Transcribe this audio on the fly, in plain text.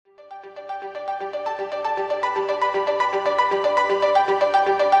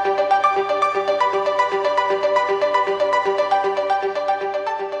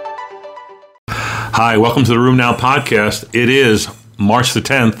Hi, welcome to the Room Now podcast. It is March the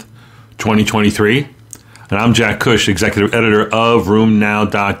 10th, 2023, and I'm Jack Cush, executive editor of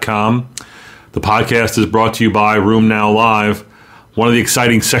RoomNow.com. The podcast is brought to you by Room Now Live. One of the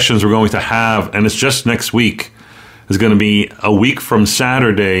exciting sessions we're going to have, and it's just next week, is going to be a week from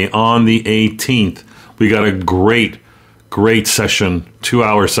Saturday on the 18th. We got a great session,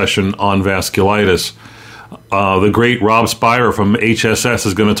 2-hour session on vasculitis. The great Rob Spira from HSS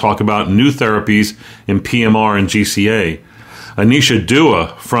is going to talk about new therapies in PMR and GCA. Anisha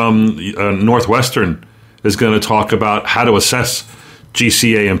Dua from Northwestern is going to talk about how to assess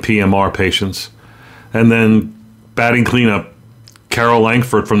GCA and PMR patients. And then batting cleanup, Carol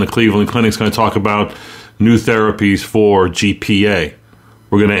Langford from the Cleveland Clinic is going to talk about new therapies for GPA.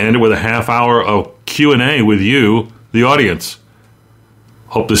 We're going to end it with a half hour of Q&A with you, the audience.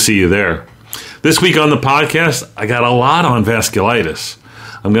 Hope to see you there. This week on the podcast, I got a lot on vasculitis.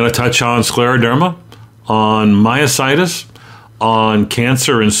 I'm going to touch on scleroderma, on myositis, on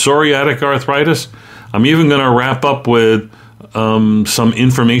cancer and psoriatic arthritis. I'm even going to wrap up with some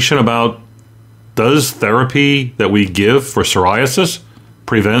information about, does therapy that we give for psoriasis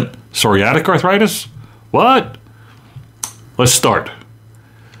prevent psoriatic arthritis? What? Let's start.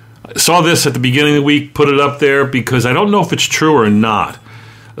 I saw this at the beginning of the week, put it up there because I don't know if it's true or not.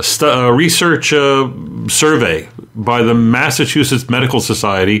 A research survey by the Massachusetts Medical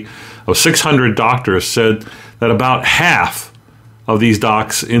Society of 600 doctors said that about half of these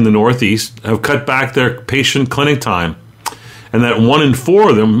docs in the Northeast have cut back their patient clinic time, and that 1 in 4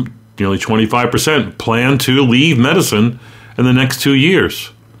 of them, nearly 25%, plan to leave medicine in the next 2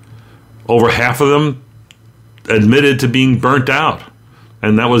 years. Over half of them admitted to being burnt out,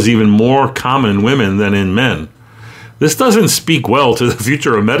 and that was even more common in women than in men. This doesn't speak well to the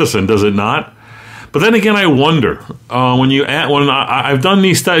future of medicine, does it not? But then again, I wonder, when I've done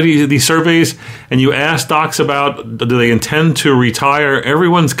these studies, these surveys, and you ask docs about, do they intend to retire?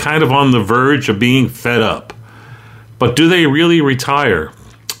 Everyone's kind of on the verge of being fed up. But do they really retire?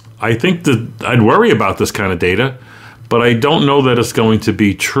 I think that I'd worry about this kind of data, but I don't know that it's going to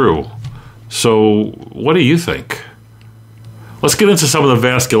be true. So what do you think? Let's get into some of the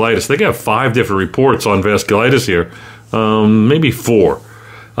vasculitis. They got 5 different reports on vasculitis here, maybe 4.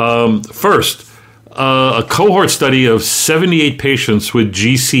 First, a cohort study of 78 patients with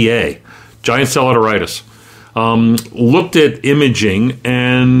GCA, giant cell arteritis, looked at imaging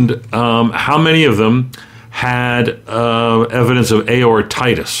and how many of them had evidence of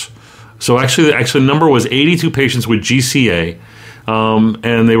aortitis. So actually the number was 82 patients with GCA.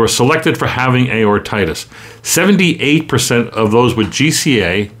 And they were selected for having aortitis. 78% of those with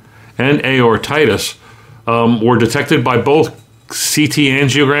GCA and aortitis were detected by both CT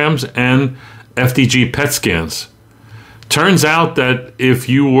angiograms and FDG PET scans. Turns out that if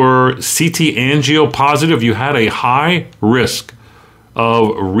you were CT angio positive, you had a high risk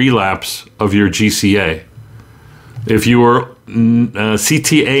of relapse of your GCA. If you were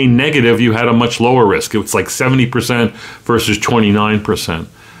CTA negative, you had a much lower risk. It was like 70% versus 29%.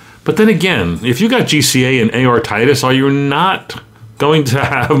 But then again, if you got GCA and aortitis, are you not going to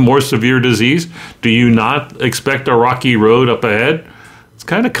have more severe disease? Do you not expect a rocky road up ahead? It's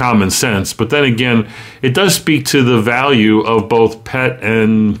kind of common sense. But then again, it does speak to the value of both PET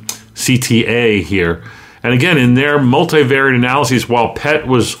and CTA here. And again, in their multivariate analyses, while PET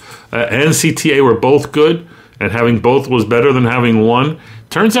was and CTA were both good, and having both was better than having one,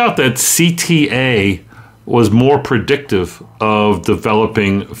 turns out that CTA was more predictive of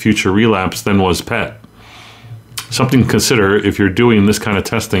developing future relapse than was PET. Something to consider if you're doing this kind of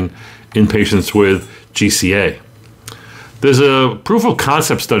testing in patients with GCA. There's a proof of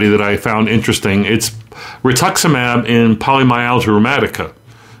concept study that I found interesting. It's rituximab in polymyalgia rheumatica.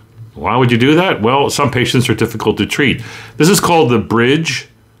 Why would you do that? Well, some patients are difficult to treat. This is called the Bridge-PMR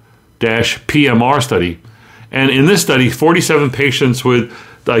study. And in this study, 47 patients with,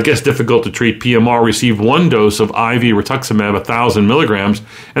 difficult to treat PMR received 1 dose of IV rituximab, 1,000 milligrams,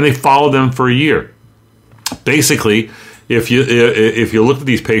 and they followed them for a year. Basically, if you looked at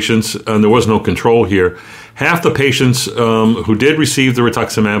these patients, and there was no control here, half the patients who did receive the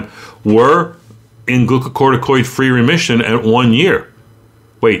rituximab were in glucocorticoid-free remission at 1 year.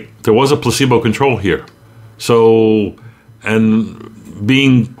 Wait, there was a placebo control here. So, and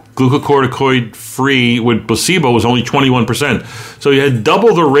being glucocorticoid free with placebo was only 21%. So you had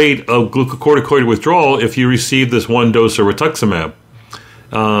double the rate of glucocorticoid withdrawal if you received this 1 dose of rituximab.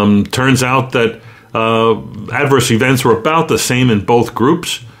 Turns out that adverse events were about the same in both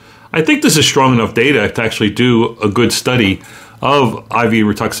groups. I think this is strong enough data to actually do a good study of IV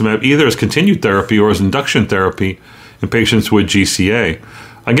rituximab, either as continued therapy or as induction therapy in patients with GCA.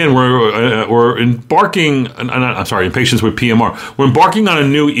 Again, we're embarking. I'm sorry, in patients with PMR, we're embarking on a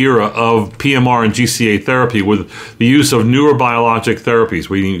new era of PMR and GCA therapy with the use of newer biologic therapies.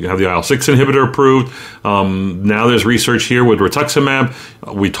 We have the IL-6 inhibitor approved. Now there's research here with rituximab.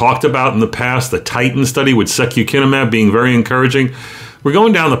 We talked about in the past the TITAN study with secukinumab being very encouraging. We're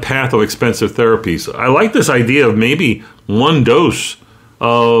going down the path of expensive therapies. I like this idea of maybe one dose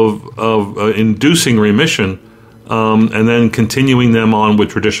of inducing remission. And then continuing them on with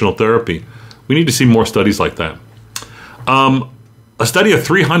traditional therapy. We need to see more studies like that. A study of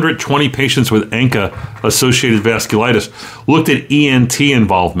 320 patients with ANCA-associated vasculitis looked at ENT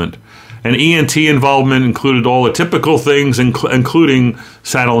involvement. And ENT involvement included all the typical things, including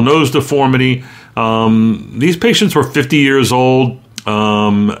saddle nose deformity. These patients were 50 years old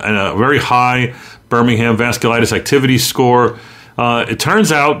and a very high Birmingham Vasculitis Activity Score. It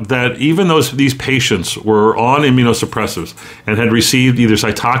turns out that even though these patients were on immunosuppressives and had received either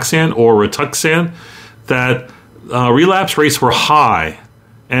Cytoxan or Rituxan, that relapse rates were high.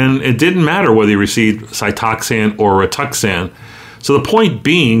 And it didn't matter whether you received Cytoxan or Rituxan. So the point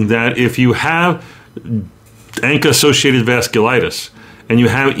being that if you have ANCA-associated vasculitis and you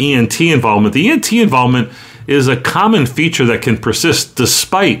have ENT involvement, the ENT involvement is a common feature that can persist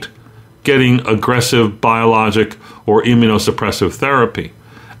despite getting aggressive biologic or immunosuppressive therapy.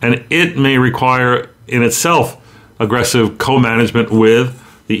 And it may require in itself aggressive co-management with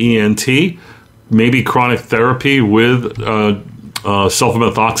the ENT, maybe chronic therapy with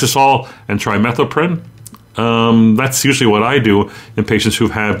sulfamethoxazole and trimethoprim. That's usually what I do in patients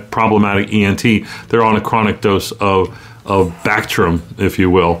who've had problematic ENT. They're on a chronic dose of Bactrim, if you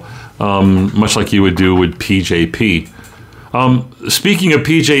will, much like you would do with PJP. Speaking of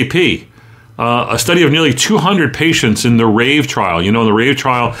PJP, a study of nearly 200 patients in the RAVE trial. In the RAVE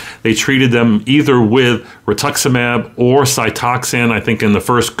trial, they treated them either with rituximab or Cytoxan, I think in the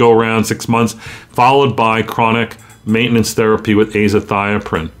first go-around, 6 months, followed by chronic maintenance therapy with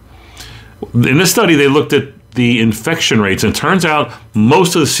azathioprine. In this study, they looked at the infection rates, and it turns out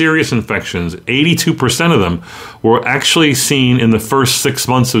most of the serious infections, 82% of them, were actually seen in the first 6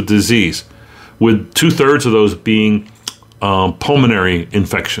 months of disease, with 2/3 of those being pulmonary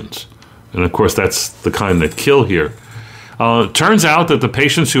infections. And of course, that's the kind that kill here. Turns out that the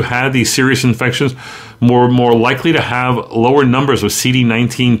patients who had these serious infections were more likely to have lower numbers of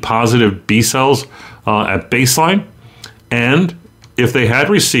CD19 positive B cells at baseline. And if they had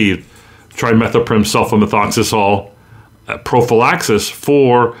received trimethoprim sulfamethoxazole prophylaxis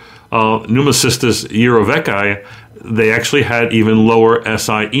for pneumocystis jirovecii, they actually had even lower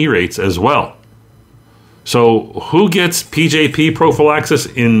SIE rates as well. So who gets PJP prophylaxis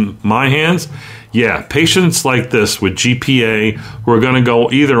in my hands? Yeah, patients like this with GPA who are going to go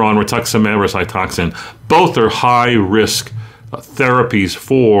either on rituximab or Cytoxan. Both are high-risk therapies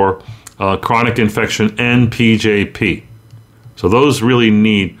for chronic infection and PJP. So those really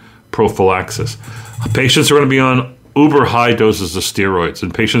need prophylaxis. Patients are going to be on uber high doses of steroids,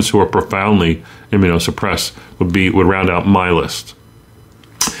 and patients who are profoundly immunosuppressed would round out my list.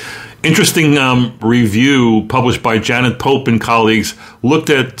 Interesting review published by Janet Pope and colleagues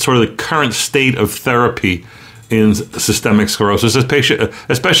looked at sort of the current state of therapy in systemic sclerosis,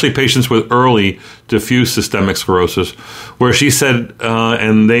 especially patients with early diffuse systemic sclerosis, where she said,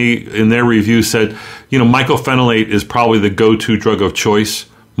 and they in their review said, mycophenolate is probably the go-to drug of choice,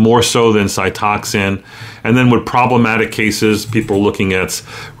 more so than Cytoxan. And then with problematic cases, people are looking at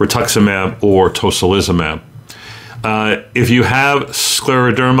rituximab or tocilizumab. If you have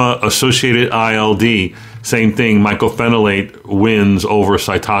scleroderma-associated ILD, same thing, mycophenolate wins over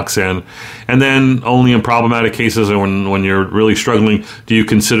Cytoxan. And then only in problematic cases and when you're really struggling, do you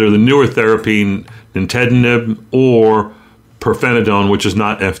consider the newer therapy, nintedanib or pirfenidone, which is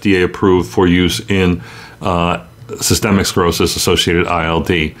not FDA approved for use in systemic sclerosis-associated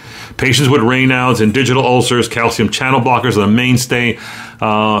ILD. Patients with Raynaud's and digital ulcers, calcium channel blockers are the mainstay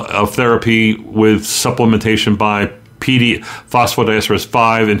of therapy with supplementation by phosphodiesterase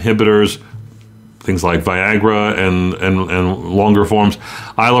 5 inhibitors, things like Viagra and longer forms,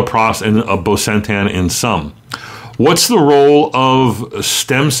 iloprost and bosentan in some. What's the role of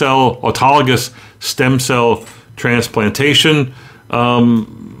autologous stem cell transplantation?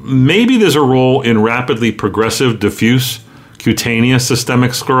 Maybe there's a role in rapidly progressive diffuse cutaneous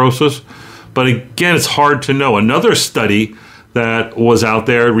systemic sclerosis, but again, it's hard to know. Another study that was out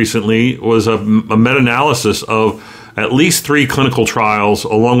there recently was a meta-analysis of at least 3 clinical trials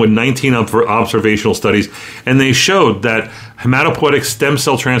along with 19 observational studies, and they showed that hematopoietic stem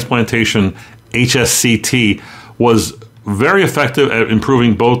cell transplantation, HSCT, was very effective at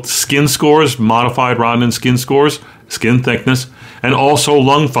improving both skin scores, modified Rodnan skin scores, skin thickness, and also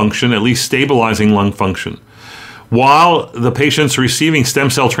lung function, at least stabilizing lung function. While the patients receiving stem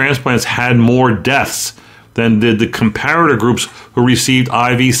cell transplants had more deaths than did the comparator groups who received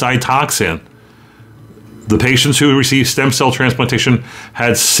IV Cytoxan, the patients who received stem cell transplantation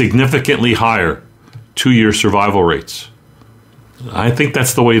had significantly higher 2-year survival rates. I think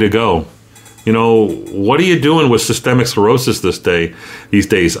that's the way to go. You know, what are you doing with systemic sclerosis these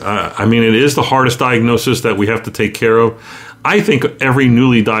days? I mean, it is the hardest diagnosis that we have to take care of. I think every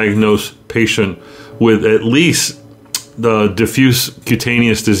newly diagnosed patient with at least the diffuse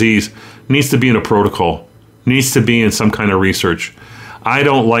cutaneous disease needs to be in a protocol, needs to be in some kind of research. I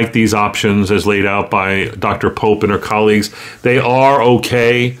don't like these options as laid out by Dr. Pope and her colleagues. They are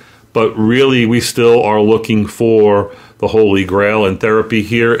okay, but really we still are looking for the holy grail in therapy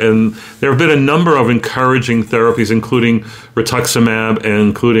here. And there have been a number of encouraging therapies, including rituximab and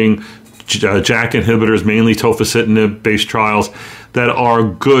including JAK inhibitors, mainly tofacitinib-based trials, that are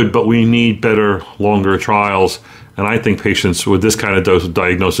good, but we need better, longer trials. And I think patients with this kind of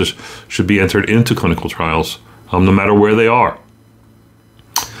diagnosis should be entered into clinical trials, no matter where they are.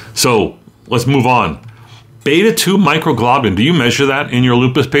 So let's move on. Beta-2 microglobulin, do you measure that in your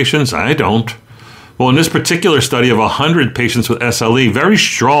lupus patients? I don't. Well, in this particular study of 100 patients with SLE, very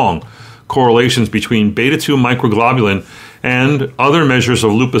strong correlations between beta-2 microglobulin and other measures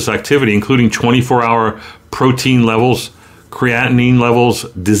of lupus activity, including 24-hour protein levels, creatinine levels,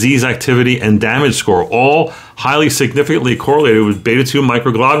 disease activity, and damage score, all highly significantly correlated with beta-2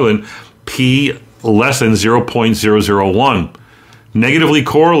 microglobulin P less than 0.001. Negatively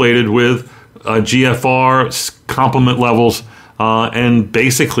correlated with GFR complement levels, and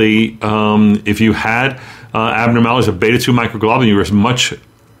basically, if you had abnormalities of beta-2 microglobulin, you were at much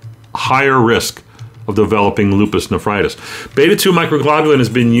higher risk of developing lupus nephritis. Beta-2 microglobulin has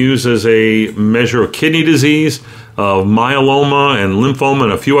been used as a measure of kidney disease, of myeloma and lymphoma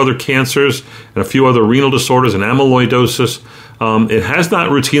and a few other cancers and a few other renal disorders and amyloidosis. It has not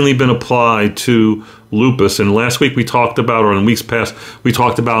routinely been applied to lupus. And last week we talked about, or in weeks past, we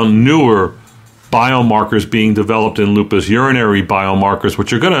talked about newer biomarkers being developed in lupus, urinary biomarkers,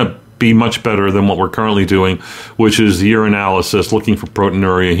 which are going to be much better than what we're currently doing, which is urinalysis, looking for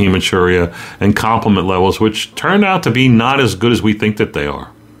proteinuria, hematuria, and complement levels, which turned out to be not as good as we think that they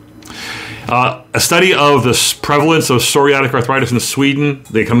are. A study of the prevalence of psoriatic arthritis in Sweden,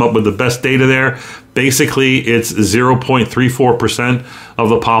 they come up with the best data there. Basically, it's 0.34% of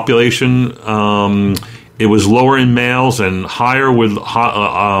the population. It was lower in males and higher with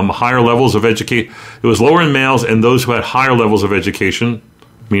higher levels of education. It was lower in males and those who had higher levels of education,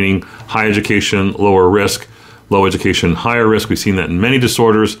 meaning high education, lower risk, low education, higher risk. We've seen that in many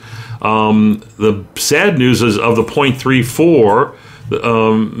disorders. The sad news is of the 0.34,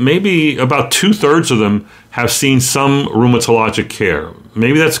 maybe about 2/3 of them have seen some rheumatologic care.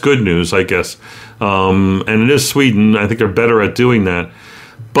 Maybe that's good news, I guess. And it is Sweden. I think they're better at doing that.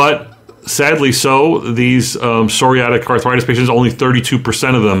 But sadly so, these psoriatic arthritis patients, only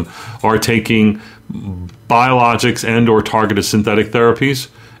 32% of them are taking biologics and or targeted synthetic therapies,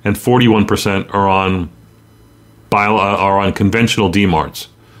 and 41% are on conventional DMARDs.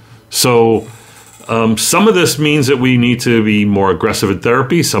 So some of this means that we need to be more aggressive in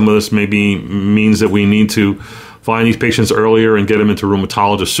therapy. Some of this maybe means that we need to find these patients earlier and get them into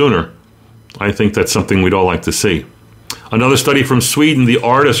rheumatologists sooner. I think that's something we'd all like to see. Another study from Sweden, the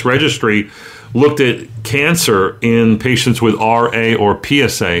ARTIS registry, looked at cancer in patients with RA or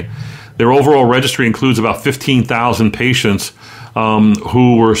PSA. Their overall registry includes about 15,000 patients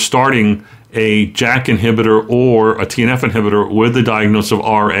who were starting a JAK inhibitor or a TNF inhibitor with the diagnosis of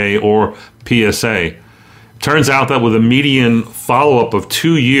RA or PSA. Turns out that with a median follow-up of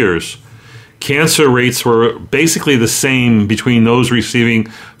 2 years, cancer rates were basically the same between those receiving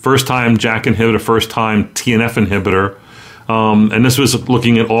first-time JAK inhibitor, first-time TNF inhibitor. And this was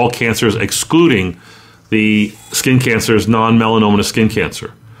looking at all cancers, excluding the skin cancers, non-melanoma skin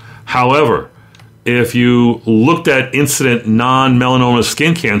cancer. However, if you looked at incident non-melanoma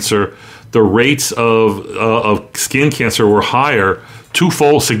skin cancer, the rates of skin cancer were higher,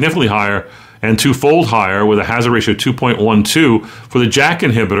 significantly higher, and twofold higher, with a hazard ratio of 2.12 for the JAK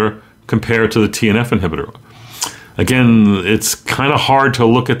inhibitor compared to the TNF inhibitor. Again, it's kind of hard to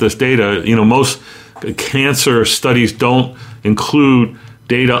look at this data. You know, most cancer studies don't include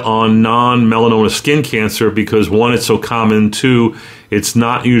data on non-melanoma skin cancer because, one, it's so common, two, it's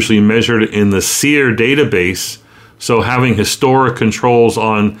not usually measured in the SEER database. So having historic controls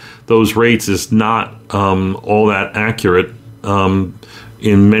on those rates is not all that accurate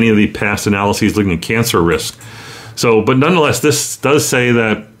in many of the past analyses looking at cancer risk. So, but nonetheless, this does say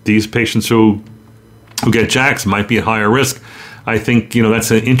that these patients who get JAKs might be at higher risk. I think,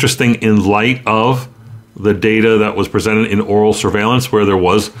 that's interesting in light of the data that was presented in oral surveillance where there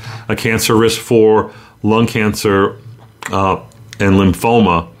was a cancer risk for lung cancer and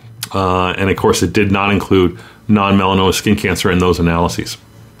lymphoma. And, of course, it did not include non-melanoma skin cancer in those analyses.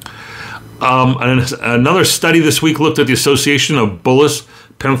 And another study this week looked at the association of bullous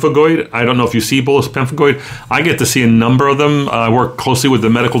pemphigoid. I don't know if you see bullous pemphigoid. I get to see a number of them. I work closely with the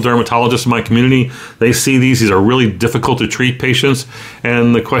medical dermatologists in my community. They see these. These are really difficult to treat patients.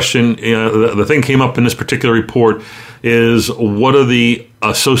 And the question, the thing came up in this particular report is, what are the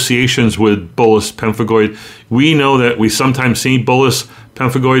associations with bullous pemphigoid? We know that we sometimes see bullous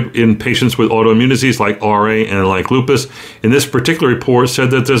pemphigoid in patients with autoimmune disease like RA and like lupus. In this particular report, said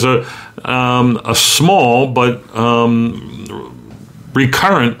that there's a small but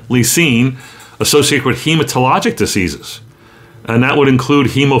recurrently seen associated with hematologic diseases, and that would include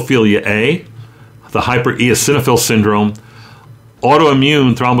hemophilia A, the hypereosinophil syndrome,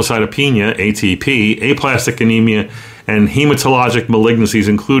 autoimmune thrombocytopenia (ATP), aplastic anemia, and hematologic malignancies,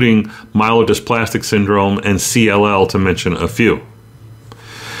 including myelodysplastic syndrome and CLL, to mention a few.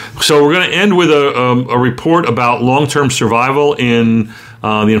 So we're going to end with a report about long-term survival in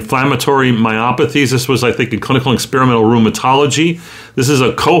the inflammatory myopathies. This was, I think, in clinical experimental rheumatology. This is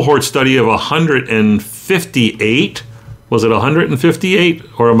a cohort study of 158. Was it 158,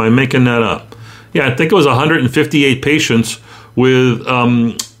 or am I making that up? Yeah, I think it was 158 patients with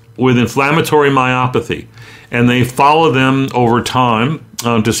inflammatory myopathy, and they followed them over time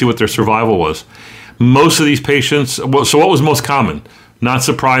to see what their survival was. Most of these patients. So what was most common? Not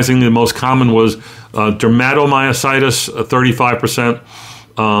surprisingly, the most common was dermatomyositis, 35%,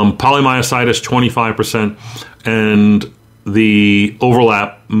 polymyositis, 25%, and the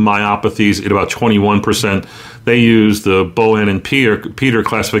overlap myopathies at about 21%. They used the Bowen and Peter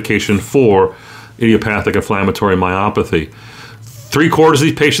classification for idiopathic inflammatory myopathy. 3/4 of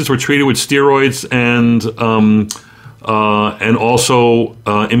these patients were treated with steroids and also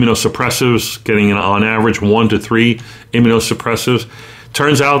immunosuppressives, getting on average 1 to 3 immunosuppressives.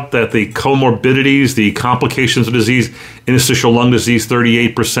 Turns out that the comorbidities, the complications of disease, interstitial lung disease,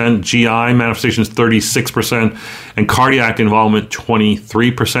 38%, GI manifestations, 36%, and cardiac involvement,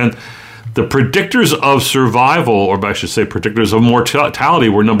 23%. The predictors of survival, or I should say predictors of mortality,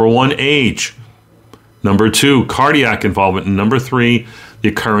 were number 1, age, number 2, cardiac involvement, and number 3, the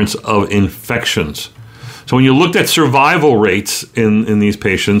occurrence of infections. So when you looked at survival rates in these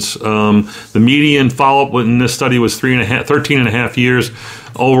patients, the median follow-up in this study was 13 and a half years.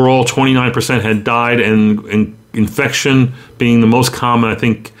 Overall, 29% had died, and infection being the most common. I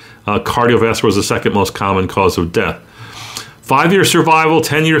think cardiovascular was the second most common cause of death. 5-year survival,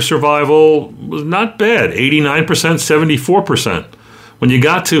 10-year survival was not bad, 89%, 74%. When you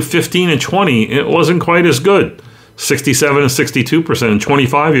got to 15 and 20, it wasn't quite as good, 67 and 62%. And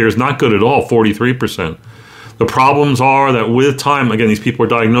 25 years, not good at all, 43%. The problems are that with time, again, these people are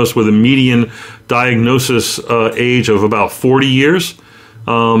diagnosed with a median diagnosis age of about 40 years.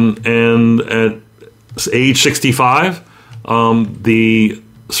 And at age 65, the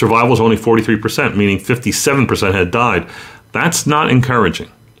survival is only 43%, meaning 57% had died. That's not encouraging.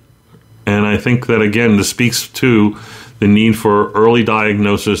 And I think that, again, this speaks to the need for early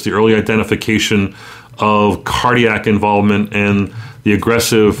diagnosis, the early identification of cardiac involvement, and the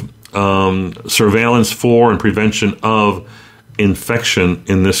aggressive surveillance for and prevention of infection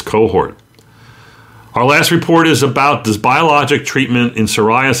in this cohort. Our last report is about, does biologic treatment in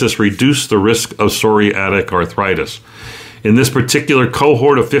psoriasis reduce the risk of psoriatic arthritis? In this particular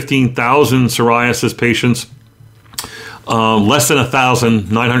cohort of 15,000 psoriasis patients, less than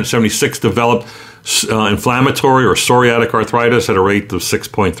 1,976 developed inflammatory or psoriatic arthritis at a rate of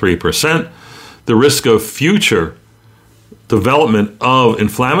 6.3%. The risk of future development of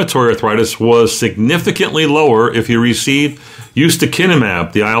inflammatory arthritis was significantly lower if you received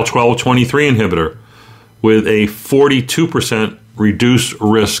ustekinumab, the IL-12/23 inhibitor, with a 42% reduced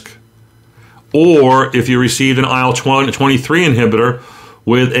risk, or if you received an IL-23 inhibitor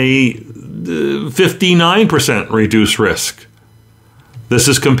with a 59% reduced risk. This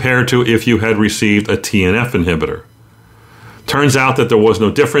is compared to if you had received a TNF inhibitor. Turns out that there was no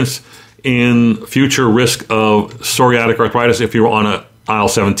difference in future risk of psoriatic arthritis if you were on an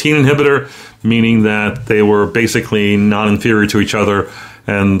IL-17 inhibitor, meaning that they were basically non-inferior to each other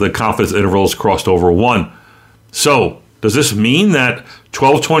and the confidence intervals crossed over 1. So, does this mean that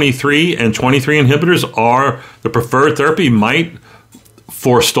 12/23 and 23 inhibitors are the preferred therapy, might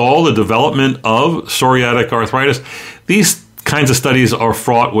forestall the development of psoriatic arthritis? These kinds of studies are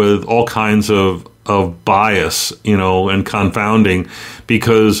fraught with all kinds of bias, and confounding,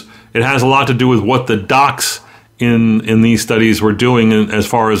 because it has a lot to do with what the docs in these studies were doing as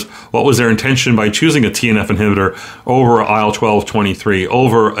far as what was their intention by choosing a TNF inhibitor over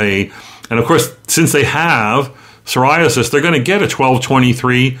IL-12/23, and of course, since they have psoriasis, they're going to get a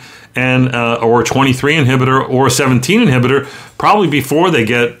 12/23 and or a 23 inhibitor or a 17 inhibitor probably before they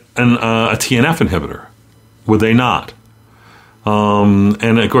get a TNF inhibitor. Would they not?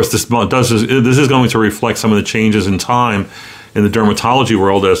 And of course, this is going to reflect some of the changes in time in the dermatology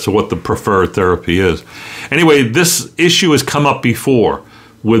world as to what the preferred therapy is. Anyway, this issue has come up before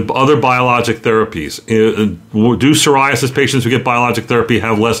with other biologic therapies. Do psoriasis patients who get biologic therapy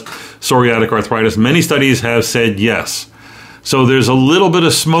have less psoriatic arthritis? Many studies have said yes. So there's a little bit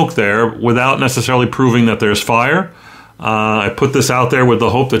of smoke there without necessarily proving that there's fire. I put this out there with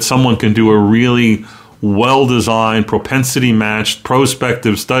the hope that someone can do a really well-designed, propensity-matched,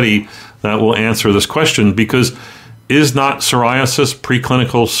 prospective study that will answer this question, because is not psoriasis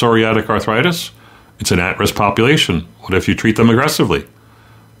preclinical psoriatic arthritis? It's an at-risk population. What if you treat them aggressively?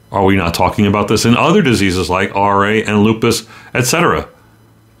 Are we not talking about this in other diseases like RA and lupus, etc.?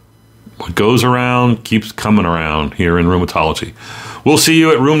 What goes around keeps coming around here in rheumatology. We'll see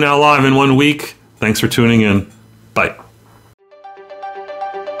you at Rheum Now Live in 1 week. Thanks for tuning in. Bye.